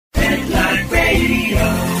Pet Life Radio.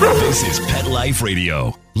 This is Pet Life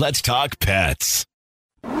Radio. Let's talk pets.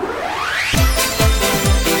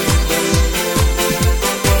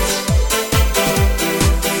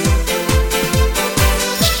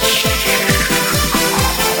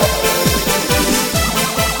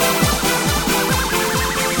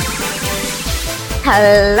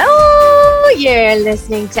 Hello, you're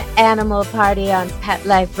listening to Animal Party on Pet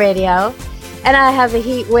Life Radio. And I have a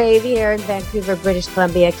heat wave here in Vancouver, British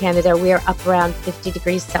Columbia, Canada. We are up around 50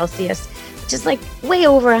 degrees Celsius, which is like way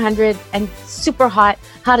over 100 and super hot,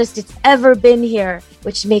 hottest it's ever been here,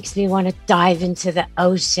 which makes me want to dive into the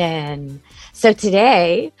ocean. So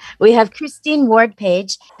today we have Christine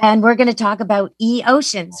Ward-Page, and we're going to talk about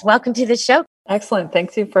E-Oceans. Welcome to the show. Excellent.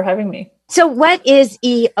 Thanks you for having me. So what is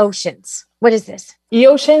E-Oceans? What is this?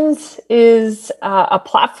 E-Oceans is a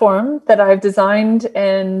platform that I've designed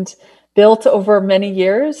and built over many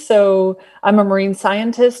years. So I'm a marine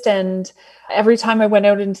scientist, and every time I went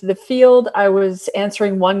out into the field, I was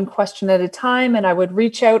answering one question at a time, and I would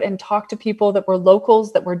reach out and talk to people that were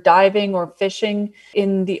locals that were diving or fishing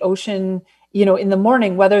in the ocean, you know, in the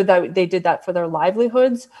morning, whether that they did that for their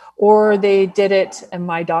livelihoods or they did it. And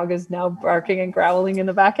my dog is now barking and growling in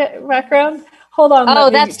the background. Hold on. Oh,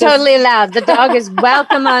 that's totally loud. The dog is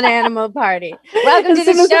welcome on Animal Party. Welcome to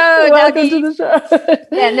the show, Welcome doggy. to the show.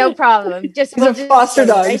 Yeah, no problem. He's a foster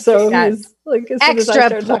dog, so he's like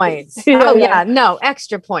extra points. No,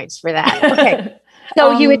 extra points for that. Okay.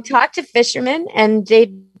 So you would talk to fishermen and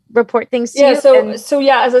they'd report things to you? So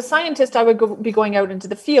as a scientist, I would be going out into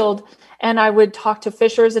the field, and I would talk to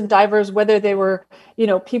fishers and divers, whether they were, you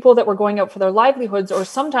know, people that were going out for their livelihoods, or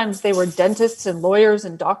sometimes they were dentists and lawyers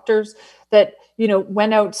and doctors that, you know,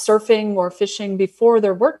 went out surfing or fishing before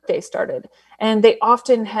their workday started. And they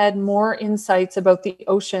often had more insights about the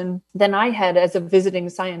ocean than I had as a visiting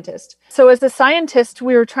scientist. So as a scientist,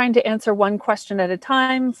 we were trying to answer one question at a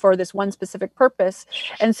time for this one specific purpose.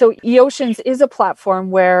 And so E-Oceans is a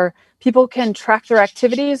platform where people can track their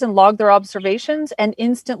activities and log their observations and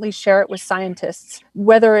instantly share it with scientists,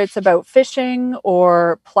 whether it's about fishing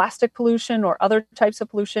or plastic pollution or other types of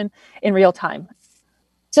pollution in real time.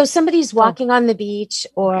 So somebody's walking on the beach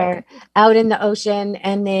or out in the ocean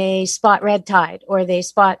and they spot red tide or they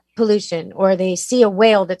spot pollution or they see a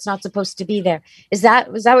whale that's not supposed to be there. Was that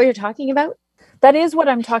what you're talking about? That is what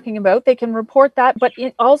I'm talking about. They can report that, but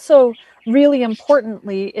it also really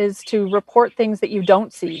importantly is to report things that you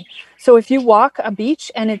don't see. So if you walk a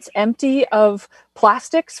beach and it's empty of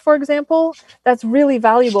plastics, for example, that's really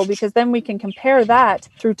valuable because then we can compare that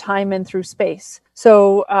through time and through space.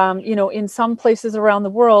 So, in some places around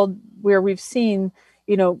the world where we've seen,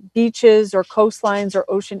 beaches or coastlines or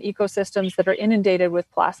ocean ecosystems that are inundated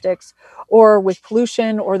with plastics or with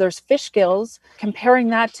pollution, or there's fish gills, comparing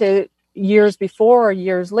that to years before or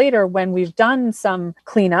years later when we've done some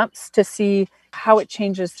cleanups to see how it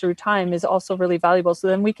changes through time is also really valuable. So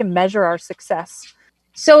then we can measure our success.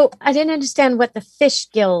 So I didn't understand what the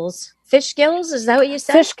fish gills, is that what you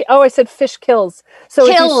said? I said fish kills. So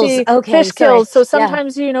kills. If you see fish kills. So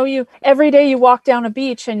sometimes, you every day you walk down a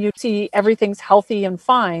beach and you see everything's healthy and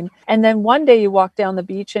fine. And then one day you walk down the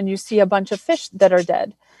beach and you see a bunch of fish that are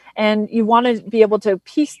dead. And you want to be able to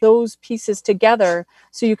piece those pieces together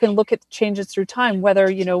so you can look at changes through time,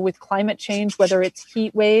 whether, with climate change, whether it's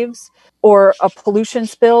heat waves or a pollution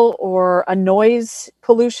spill or a noise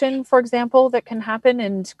pollution, for example, that can happen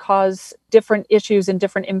and cause different issues and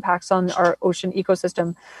different impacts on our ocean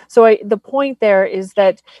ecosystem. So the point there is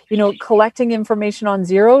that, collecting information on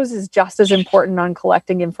zeros is just as important on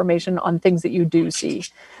collecting information on things that you do see.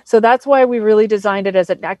 So that's why we really designed it as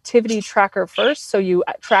an activity tracker first. So you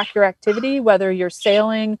track your activity, whether you're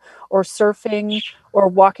sailing or surfing or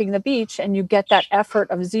walking the beach, and you get that effort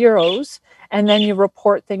of zeros. And then you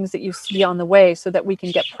report things that you see on the way so that we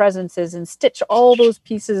can get presences and stitch all those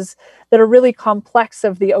pieces that are really complex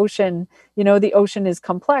of the ocean. The ocean is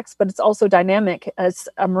complex, but it's also dynamic. As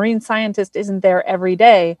a marine scientist isn't there every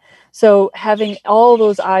day. So having all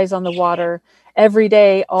those eyes on the water every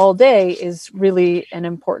day, all day is really an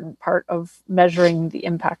important part of measuring the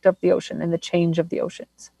impact of the ocean and the change of the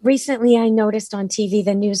oceans. Recently, I noticed on TV,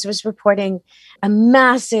 the news was reporting a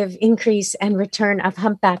massive increase and return of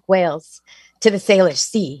humpback whales to the Salish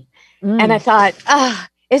Sea. And I thought,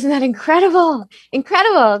 isn't that incredible?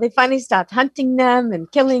 Incredible. They finally stopped hunting them and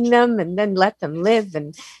killing them and then let them live.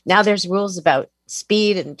 And now there's rules about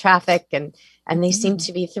speed and traffic and they seem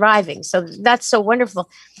to be thriving. So that's so wonderful.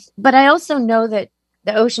 But I also know that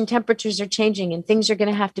the ocean temperatures are changing and things are going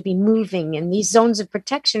to have to be moving and these zones of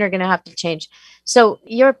protection are going to have to change. So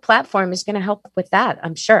your platform is going to help with that,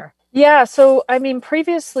 I'm sure. Yeah, so I mean,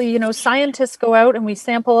 previously, scientists go out and we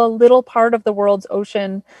sample a little part of the world's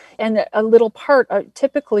ocean and a little part,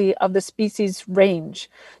 typically, of the species range.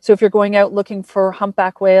 So if you're going out looking for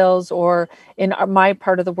humpback whales, or in my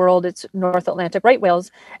part of the world, it's North Atlantic right whales,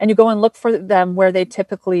 and you go and look for them where they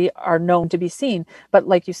typically are known to be seen. But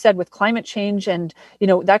like you said, with climate change, and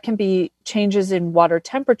that can be changes in water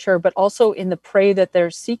temperature, but also in the prey that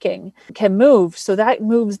they're seeking can move. So that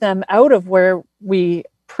moves them out of where we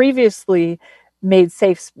previously made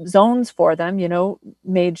safe zones for them,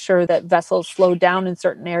 made sure that vessels slowed down in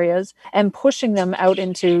certain areas, and pushing them out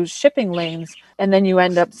into shipping lanes. And then you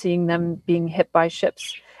end up seeing them being hit by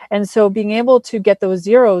ships. And so being able to get those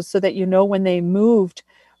zeros so that when they moved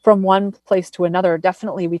from one place to another,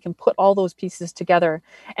 definitely we can put all those pieces together.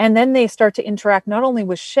 And then they start to interact not only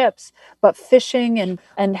with ships, but fishing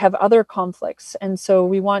and have other conflicts. And so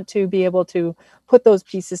we want to be able to put those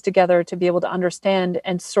pieces together to be able to understand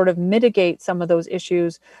and sort of mitigate some of those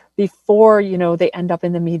issues before, they end up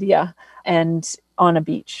in the media and on a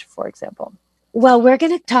beach, for example. Well, we're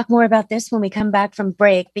going to talk more about this when we come back from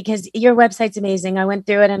break, because your website's amazing. I went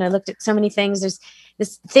through it and I looked at so many things. There's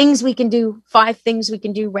things we can do, 5 things we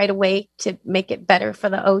can do right away to make it better for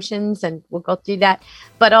the oceans. And we'll go through that,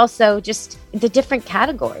 but also just the different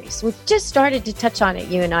categories. We've just started to touch on it,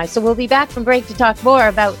 you and I. So we'll be back from break to talk more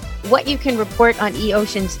about what you can report on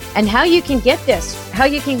eOceans and how you can get this, how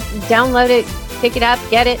you can download it, pick it up,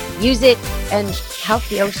 get it, use it, and help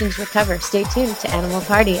the oceans recover. Stay tuned to Animal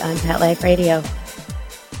Party on Pet Life Radio.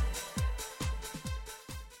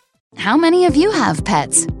 How many of you have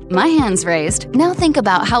pets? My hand's raised. Now think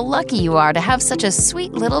about how lucky you are to have such a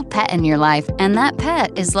sweet little pet in your life, and that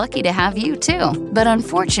pet is lucky to have you too. But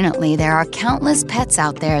unfortunately, there are countless pets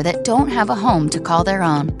out there that don't have a home to call their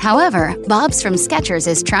own. However, Bob's from Skechers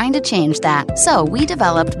is trying to change that. So we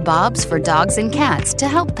developed Bob's for dogs and cats to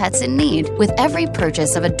help pets in need. With every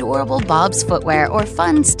purchase of adorable Bob's footwear or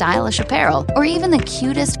fun, stylish apparel, or even the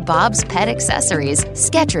cutest Bob's pet accessories,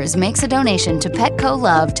 Skechers makes a donation to Petco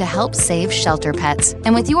Love to help save shelter pets.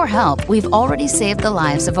 And with your help, we've already saved the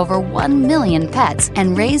lives of over 1 million pets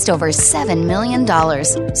and raised over $7 million.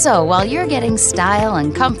 So while you're getting style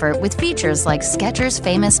and comfort with features like Skechers'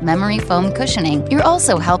 famous memory foam cushioning, you're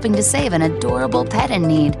also helping to save an adorable pet in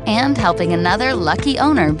need and helping another lucky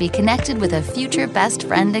owner be connected with a future best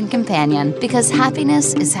friend and companion. Because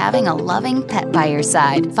happiness is having a loving pet by your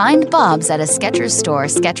side. Find Bob's at a Skechers store,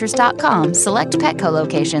 Skechers.com, select Petco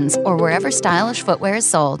locations, or wherever stylish footwear is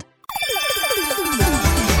sold.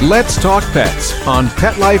 Let's Talk Pets on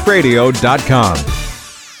PetLifeRadio.com.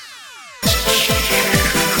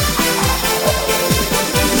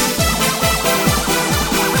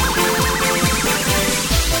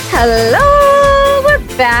 Hello,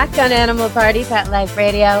 we're back on Animal Party, Pet Life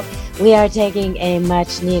Radio. We are taking a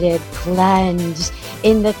much needed plunge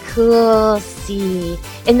in the cool sea,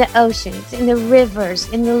 in the oceans, in the rivers,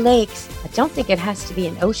 in the lakes. I don't think it has to be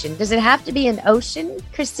an ocean. Does it have to be an ocean,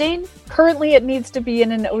 Christine? Currently, it needs to be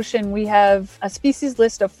in an ocean. We have a species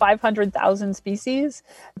list of 500,000 species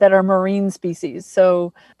that are marine species.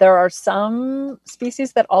 So there are some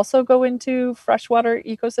species that also go into freshwater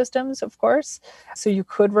ecosystems, of course. So you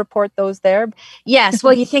could report those there. Yes.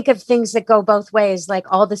 Well, you think of things that go both ways,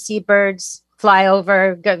 like all the seabirds fly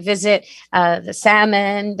over, go visit the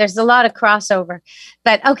salmon. There's a lot of crossover.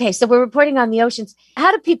 But okay, so we're reporting on the oceans.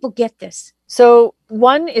 How do people get this? So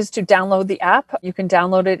one is to download the app. You can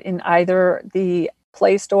download it in either the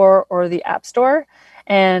Play Store or the App Store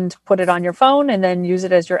and put it on your phone and then use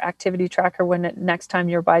it as your activity tracker next time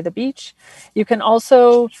you're by the beach. You can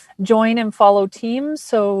also join and follow teams.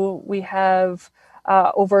 So we have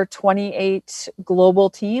over 28 global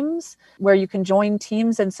teams where you can join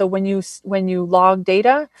teams. And so when you log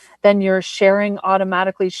data, then you're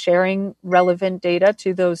automatically sharing relevant data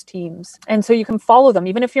to those teams. And so you can follow them.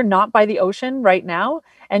 Even if you're not by the ocean right now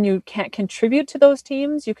and you can't contribute to those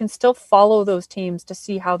teams, you can still follow those teams to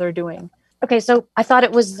see how they're doing. Okay, so I thought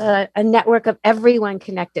it was a network of everyone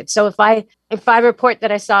connected. So if I report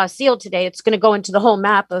that I saw a seal today, it's going to go into the whole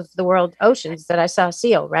map of the world oceans that I saw a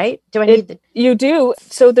seal, right? Do I need the... You do.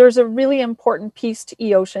 So there's a really important piece to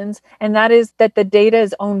eOceans, and that is that the data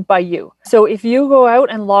is owned by you. So if you go out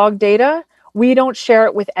and log data, we don't share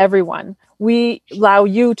it with everyone. We allow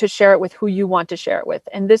you to share it with who you want to share it with.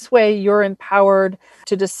 And this way you're empowered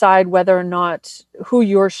to decide whether or not who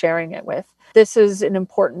you're sharing it with. This is an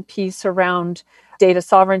important piece around data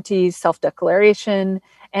sovereignty, self-declaration.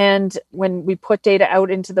 And when we put data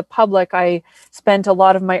out into the public, I spent a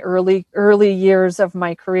lot of my early years of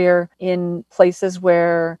my career in places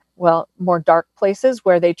where, more dark places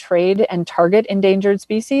where they trade and target endangered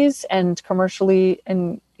species and commercially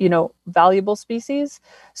and valuable species.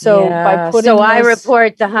 So by putting I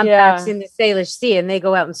report the humpbacks Yeah. in the Salish Sea and they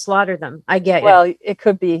go out and slaughter them. I get Well, you. it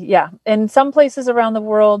could be, yeah. In some places around the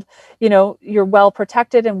world, you're well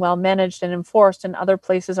protected and well managed and enforced, and other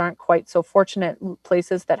places aren't quite so fortunate.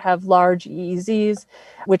 Places that have large EEZs,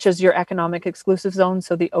 which is your economic exclusive zone,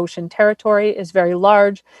 so the ocean territory is very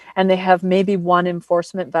large, and they have maybe one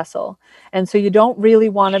enforcement vessel. And so you don't really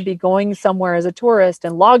want to be going somewhere as a tourist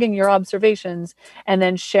and logging your observations and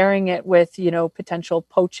then sharing it with, potential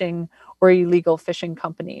poaching or illegal fishing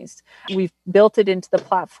companies. We've built it into the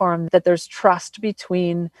platform that there's trust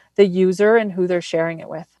between the user and who they're sharing it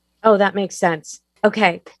with. Oh, that makes sense.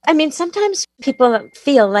 Okay. I mean, sometimes people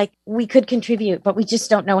feel like we could contribute, but we just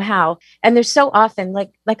don't know how. And there's so often,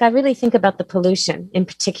 like I really think about the pollution in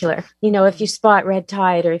particular. If you spot red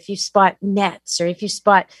tide, or if you spot nets, or if you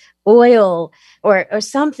spot oil or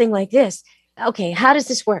something like this. Okay. How does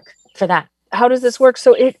this work for that? How does this work?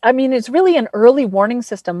 So it's really an early warning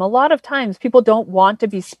system. A lot of times people don't want to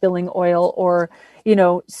be spilling oil or,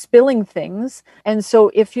 spilling things. And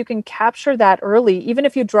so if you can capture that early, even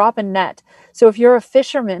if you drop a net. So if you're a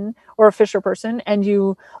fisherman or a fisher person and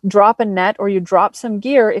you drop a net or you drop some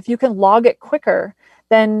gear, if you can log it quicker,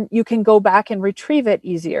 then you can go back and retrieve it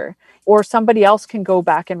easier, or somebody else can go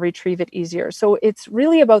back and retrieve it easier. So it's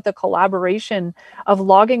really about the collaboration of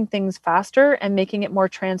logging things faster and making it more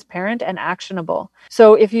transparent and actionable.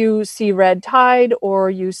 So if you see red tide, or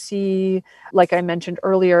you see, like I mentioned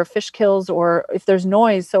earlier, fish kills, or if there's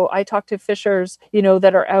noise. So I talk to fishers,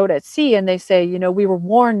 that are out at sea, and they say, we were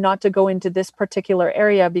warned not to go into this particular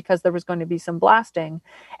area because there was going to be some blasting.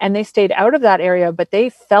 And they stayed out of that area, but they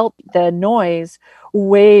felt the noise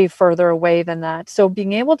way further away than that. So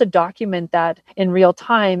being able to document that in real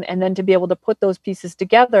time and then to be able to put those pieces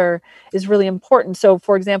together is really important. So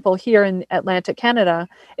for example, here in Atlantic Canada,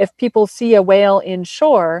 if people see a whale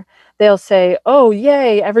inshore, they'll say, oh,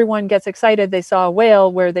 yay, everyone gets excited. They saw a whale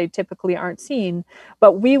where they typically aren't seen.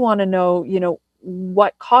 But we want to know,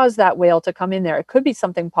 what caused that whale to come in there. It could be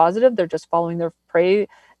something positive. They're just following their prey,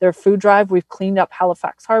 their food drive. We've cleaned up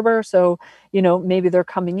Halifax Harbor. So, maybe they're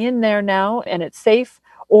coming in there now and it's safe,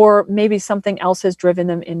 or maybe something else has driven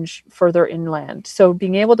them in further inland. So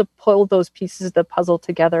being able to pull those pieces of the puzzle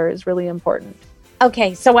together is really important.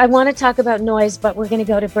 Okay, so I want to talk about noise, but we're going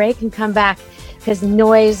to go to break and come back, because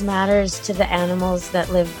noise matters to the animals that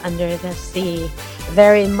live under the sea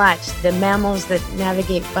very much, the mammals that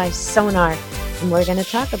navigate by sonar. And we're going to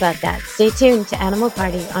talk about that. Stay tuned to Animal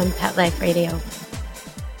Party on Pet Life Radio.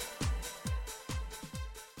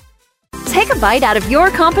 Take a bite out of your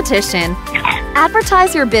competition.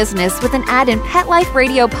 Advertise your business with an ad in Pet Life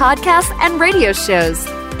Radio podcasts and radio shows.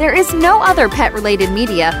 There is no other pet-related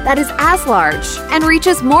media that is as large and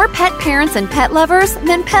reaches more pet parents and pet lovers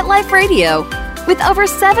than Pet Life Radio. With over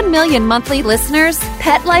 7 million monthly listeners,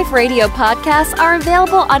 Pet Life Radio podcasts are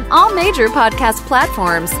available on all major podcast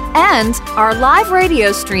platforms. And our live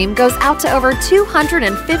radio stream goes out to over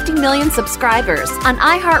 250 million subscribers on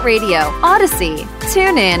iHeartRadio, Odyssey,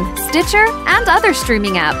 TuneIn, Stitcher, and other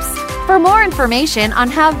streaming apps. For more information on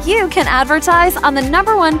how you can advertise on the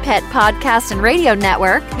 #1 pet podcast and radio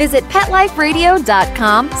network, visit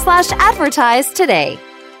PetLifeRadio.com/advertise today.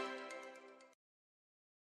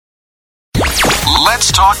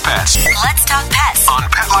 Let's talk pets Let's talk pets on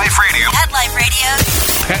Pet Life Radio. Pet Life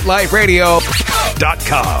Radio.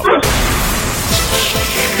 PetLifeRadio.com.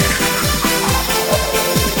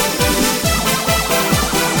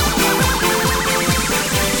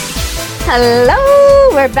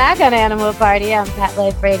 Hello, we're back on Animal Party on Pet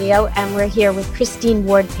Life Radio, and we're here with Christine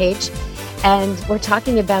Ward-Page, and we're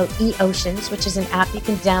talking about eOceans, which is an app you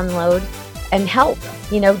can download and help,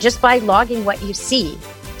 just by logging what you see,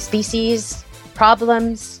 species,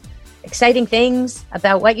 problems, exciting things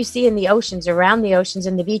about what you see in the oceans, around the oceans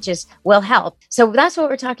and the beaches will help. So that's what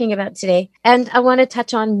we're talking about today. And I want to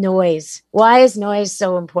touch on noise. Why is noise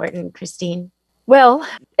so important, Christine? Well,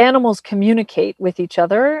 animals communicate with each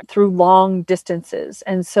other through long distances.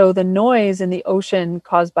 And so the noise in the ocean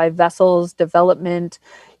caused by vessels, development,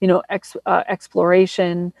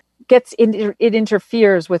 exploration, it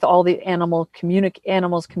interferes with all the animals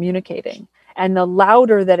communicating. And the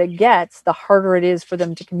louder that it gets, the harder it is for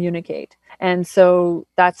them to communicate. And so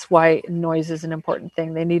that's why noise is an important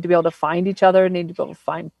thing. They need to be able to find each other, need to be able to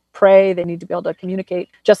find prey. They need to be able to communicate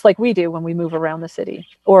just like we do when we move around the city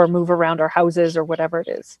or move around our houses or whatever it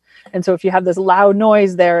is. And so if you have this loud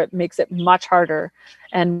noise there, it makes it much harder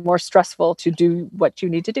and more stressful to do what you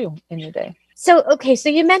need to do in your day. So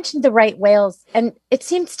you mentioned the right whales. And it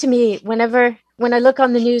seems to me whenever when I look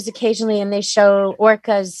on the news occasionally and they show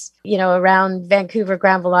orcas, around Vancouver,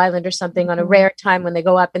 Granville Island or something on a rare time when they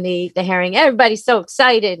go up and they eat the herring, everybody's so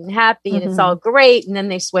excited and happy and it's all great. And then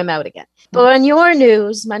they swim out again. But on your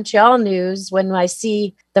news, Montreal news, when I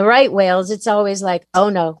see the right whales, it's always like, oh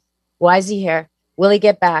no, why is he here? Will he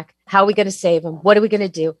get back? How are we going to save him? What are we going to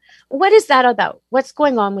do? What is that about? What's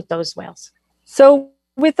going on with those whales? So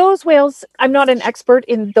with those whales, I'm not an expert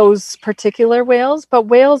in those particular whales, but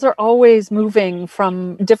whales are always moving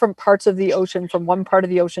from different parts of the ocean, from one part of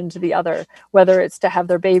the ocean to the other, whether it's to have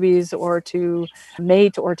their babies or to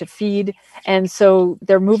mate or to feed. And so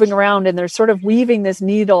they're moving around and they're sort of weaving this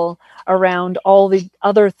needle around all the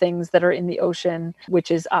other things that are in the ocean,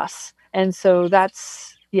 which is us. And so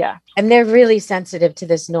that's, yeah. And they're really sensitive to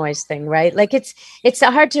this noise thing, right? Like it's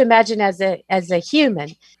hard to imagine as a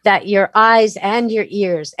human that your eyes and your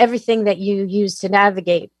ears, everything that you use to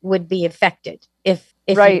navigate would be affected if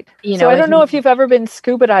right. So I don't know if you've ever been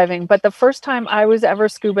scuba diving, but the first time I was ever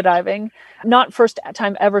scuba diving, not first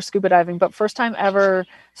time ever scuba diving, but first time ever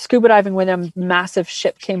scuba diving when a massive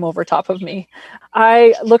ship came over top of me.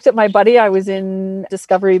 I looked at my buddy. I was in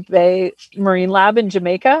Discovery Bay Marine Lab in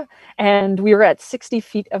Jamaica, and we were at 60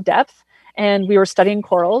 feet of depth. And we were studying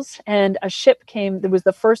corals, and a ship came. It was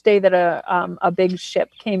the first day that a big ship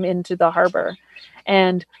came into the harbor,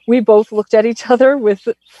 and we both looked at each other with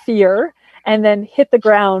fear and then hit the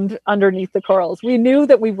ground underneath the corals. We knew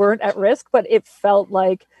that we weren't at risk, but it felt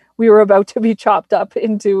like we were about to be chopped up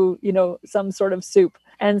into, some sort of soup.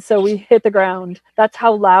 And so we hit the ground. That's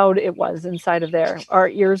how loud it was inside of there. Our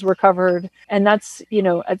ears were covered. And that's,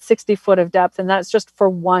 at 60 foot of depth. And that's just for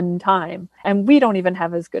one time. And we don't even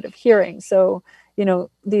have as good of hearing. So,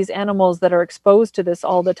 these animals that are exposed to this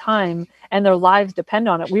all the time and their lives depend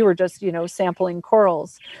on it. We were just, sampling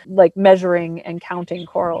corals, like measuring and counting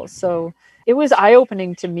corals. So it was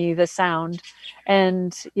eye-opening to me, the sound.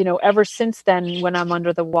 And, ever since then, when I'm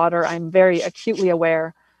under the water, I'm very acutely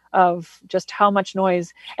aware of just how much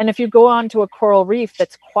noise. And if you go onto a coral reef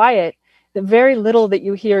that's quiet, the very little that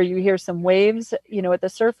you hear some waves, at the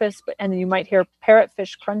surface, and you might hear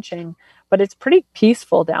parrotfish crunching, but it's pretty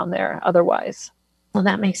peaceful down there otherwise. Well,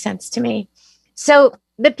 that makes sense to me. So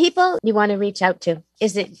the people you want to reach out to,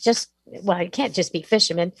 is it just, well, it can't just be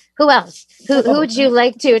fishermen. Who else? Who would you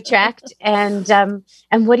like to attract? And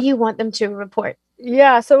what do you want them to report?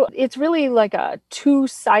 Yeah, so it's really like a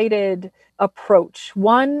two-sided approach.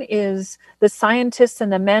 One is the scientists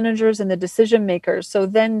and the managers and the decision makers. So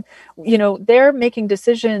then, they're making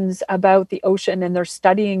decisions about the ocean and they're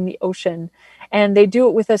studying the ocean. And they do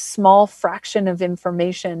it with a small fraction of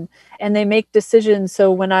information and they make decisions. So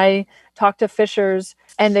when I talk to fishers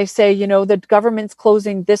and they say, the government's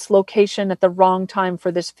closing this location at the wrong time for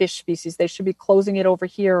this fish species, they should be closing it over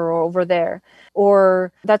here or over there,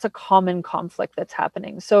 or that's a common conflict that's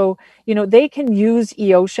happening. So, they can use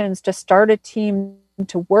eOceans to start a team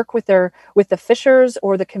to work with the fishers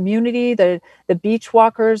or the community, the beach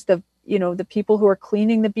walkers, the people who are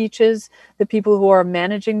cleaning the beaches, the people who are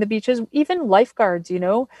managing the beaches, even lifeguards,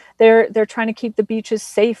 they're trying to keep the beaches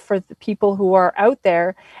safe for the people who are out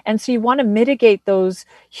there. And so you want to mitigate those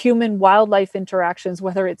human wildlife interactions,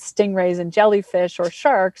 whether it's stingrays and jellyfish or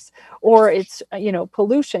sharks, or it's,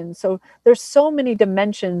 pollution. So there's so many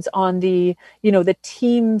dimensions on the, the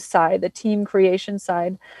team side, the team creation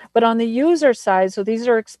side, but on the user side. So these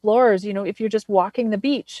are explorers, if you're just walking the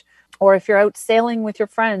beach, or if you're out sailing with your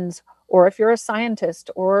friends, or if you're a scientist,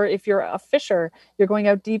 or if you're a fisher, you're going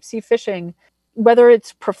out deep sea fishing, whether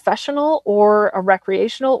it's professional or a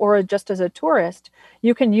recreational or just as a tourist,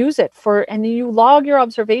 you can use it and you log your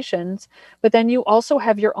observations, but then you also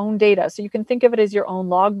have your own data. So you can think of it as your own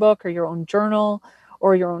logbook or your own journal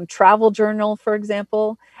or your own travel journal, for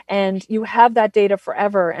example, and you have that data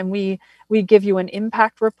forever. And we give you an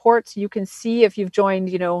impact report so you can see if you've joined,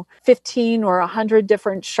 15 or 100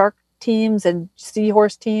 different shark teams and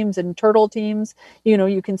seahorse teams and turtle teams.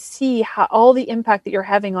 You can see how all the impact that you're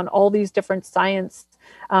having on all these different science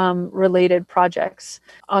related projects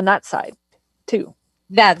on that side too.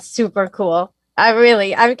 That's super cool. I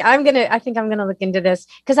think I'm gonna look into this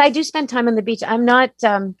because I do spend time on the beach. I'm not,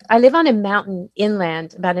 I live on a mountain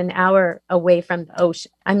inland, about an hour away from the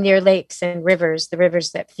ocean. I'm near lakes and rivers, the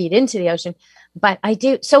rivers that feed into the ocean. But I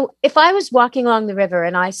do. So if I was walking along the river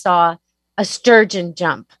and I saw a sturgeon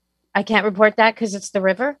jump, I can't report that because it's the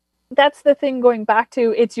river. That's the thing, going back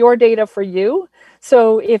to, it's your data for you.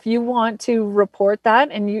 So if you want to report that,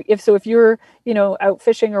 and if you're, out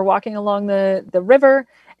fishing or walking along the river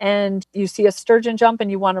and you see a sturgeon jump and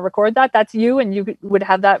you want to record that, that's you, and you would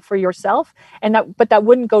have that for yourself. But that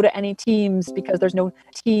wouldn't go to any teams because there's no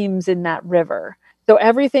teams in that river. So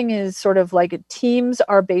everything is sort of like teams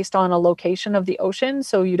are based on a location of the ocean.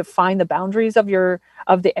 So you define the boundaries of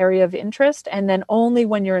the area of interest. And then only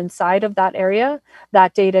when you're inside of that area,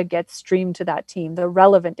 that data gets streamed to that team. The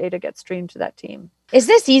relevant data gets streamed to that team. Is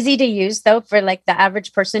this easy to use, though, for like the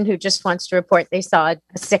average person who just wants to report they saw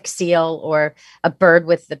a sick seal or a bird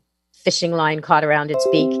with the fishing line caught around its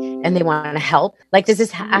beak and they want to help? Like, does this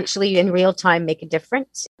actually in real time make a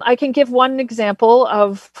difference? I can give one example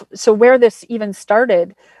of, so where this even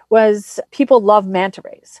started was people love manta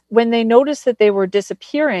rays. When they noticed that they were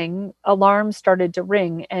disappearing, alarms started to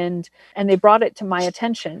ring and they brought it to my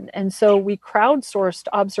attention. And so we crowdsourced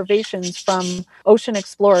observations from ocean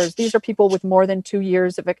explorers. These are people with more than 2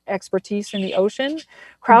 years of expertise in the ocean,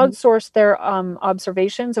 crowdsourced their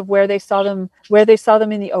observations of where they saw them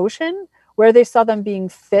in the ocean, where they saw them being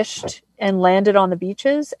fished and landed on the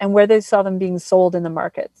beaches, and where they saw them being sold in the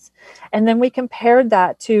markets. And then we compared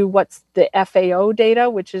that to what's the FAO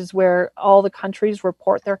data, which is where all the countries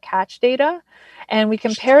report their catch data. And we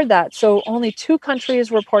compared that. So only 2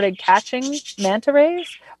 countries reported catching manta rays,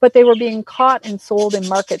 but they were being caught and sold in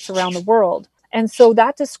markets around the world. And so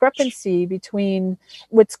that discrepancy between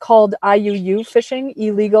what's called IUU fishing,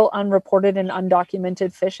 illegal, unreported, and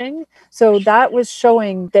undocumented fishing. So that was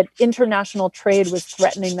showing that international trade was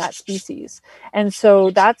threatening that species. And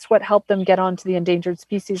so that's what helped them get onto the endangered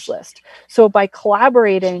species list. So by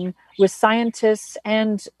collaborating with scientists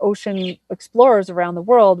and ocean explorers around the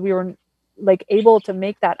world, we were like able to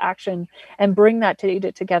make that action and bring that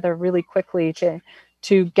data together really quickly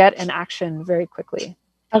to get an action very quickly.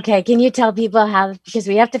 Okay, can you tell people how, because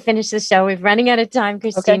we have to finish the show, we're running out of time,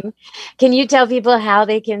 Christine. Okay. Can you tell people how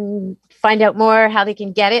they can find out more, how they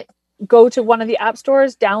can get it? Go to one of the app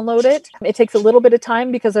stores, download it. It takes a little bit of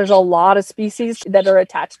time because there's a lot of species that are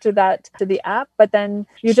attached to the app, but then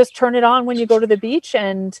you just turn it on when you go to the beach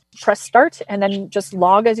and press start and then just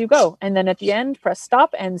log as you go. And then at the end, press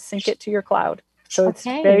stop and sync it to your cloud. So it's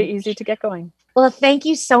very easy to get going. Well, thank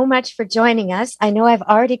you so much for joining us. I know I've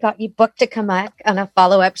already got you booked to come back on a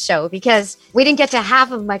follow-up show because we didn't get to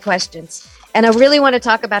half of my questions. And I really want to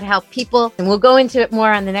talk about how people, and we'll go into it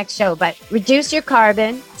more on the next show, but reduce your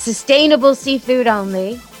carbon, sustainable seafood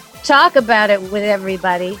only, talk about it with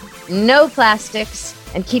everybody, no plastics,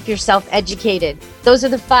 and keep yourself educated. Those are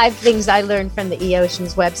the 5 things I learned from the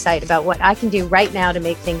eOceans website about what I can do right now to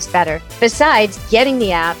make things better, besides getting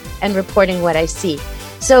the app and reporting what I see.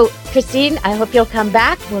 So, Christine, I hope you'll come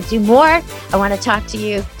back. We'll do more. I want to talk to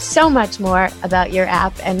you so much more about your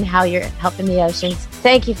app and how you're helping the oceans.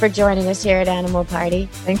 Thank you for joining us here at Animal Party.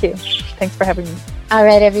 Thank you. Thanks for having me. All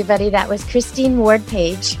right, everybody. That was Christine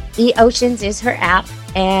Ward-Page. eOceans is her app.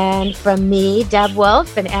 And from me, Deb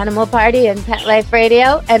Wolf, and Animal Party and Pet Life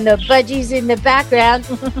Radio, and the budgies in the background,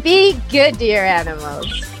 be good to your animals.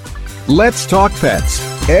 Let's Talk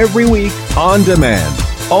Pets, every week on demand,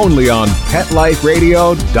 only on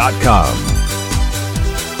PetLifeRadio.com.